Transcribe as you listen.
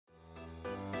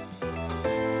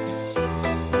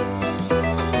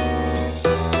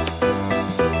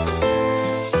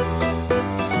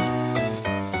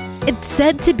It's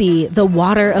said to be the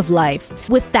water of life,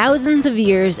 with thousands of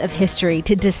years of history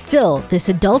to distill this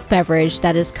adult beverage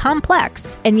that is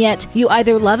complex, and yet you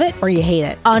either love it or you hate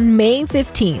it. On May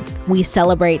 15th, we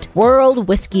celebrate World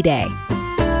Whiskey Day.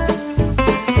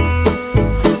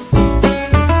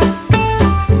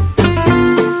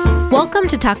 Welcome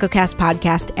to TacoCast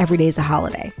Podcast, Every Day's a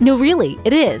Holiday. No, really,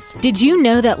 it is. Did you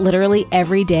know that literally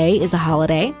every day is a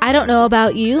holiday? I don't know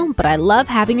about you, but I love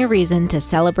having a reason to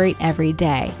celebrate every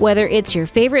day. Whether it's your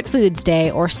favorite foods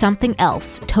day or something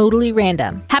else totally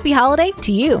random. Happy holiday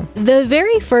to you. The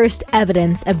very first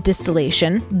evidence of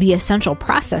distillation, the essential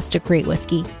process to create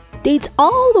whiskey, dates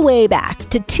all the way back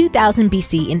to 2000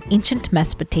 BC in ancient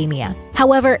Mesopotamia.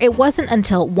 However, it wasn't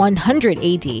until 100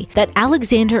 AD that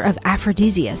Alexander of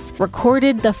Aphrodisias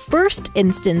recorded the first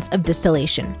instance of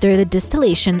distillation through the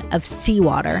distillation of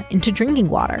seawater into drinking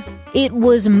water. It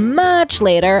was much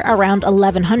later, around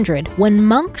 1100, when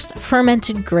monks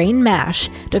fermented grain mash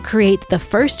to create the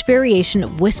first variation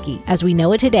of whiskey as we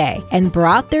know it today and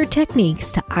brought their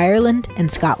techniques to Ireland and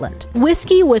Scotland.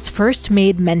 Whiskey was first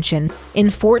made mention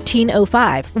in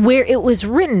 1405, where it was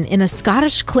written in a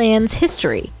Scottish clan's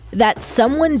history that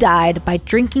someone died by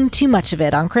drinking too much of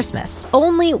it on Christmas.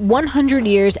 Only 100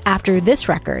 years after this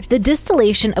record, the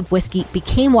distillation of whiskey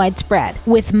became widespread,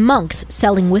 with monks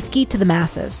selling whiskey to the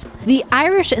masses. The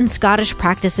Irish and Scottish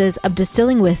practices of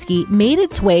distilling whiskey made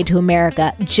its way to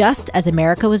America just as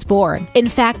America was born. In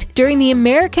fact, during the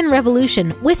American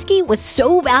Revolution, whiskey was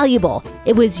so valuable,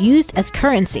 it was used as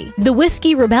currency. The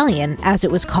Whiskey Rebellion, as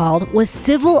it was called, was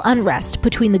civil unrest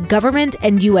between the government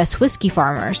and U.S. whiskey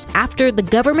farmers after the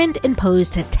government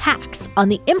imposed a tax on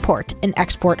the import and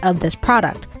export of this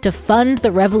product to fund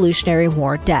the Revolutionary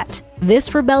War debt.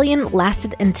 This rebellion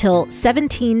lasted until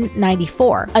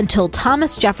 1794, until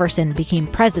Thomas Jefferson became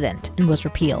president and was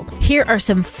repealed. Here are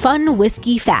some fun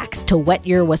whiskey facts to wet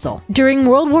your whistle. During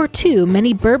World War II,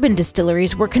 many bourbon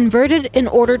distilleries were converted in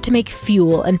order to make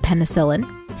fuel and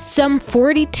penicillin. Some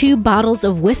 42 bottles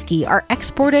of whiskey are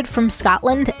exported from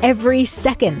Scotland every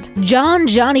second. John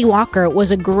Johnny Walker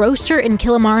was a grocer in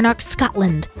Kilmarnock,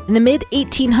 Scotland, in the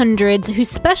mid-1800s who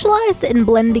specialized in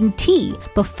blending tea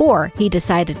before he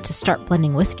decided to start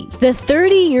blending whiskey. The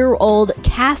 30-year-old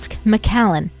Cask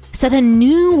Macallan set a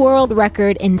new world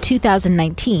record in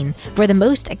 2019 for the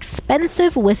most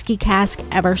expensive whiskey cask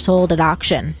ever sold at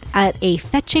auction, at a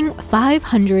fetching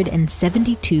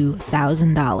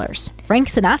 $572,000. Frank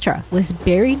Sinatra was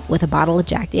buried with a bottle of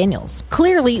Jack Daniels.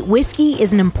 Clearly, whiskey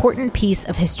is an important piece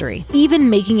of history, even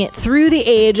making it through the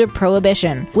age of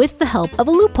Prohibition with the help of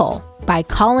a loophole by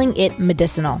calling it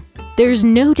medicinal. There's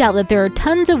no doubt that there are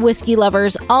tons of whiskey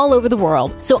lovers all over the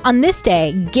world. So on this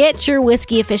day, get your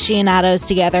whiskey aficionados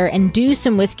together and do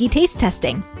some whiskey taste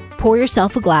testing. Pour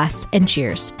yourself a glass and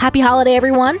cheers. Happy holiday,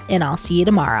 everyone, and I'll see you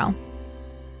tomorrow.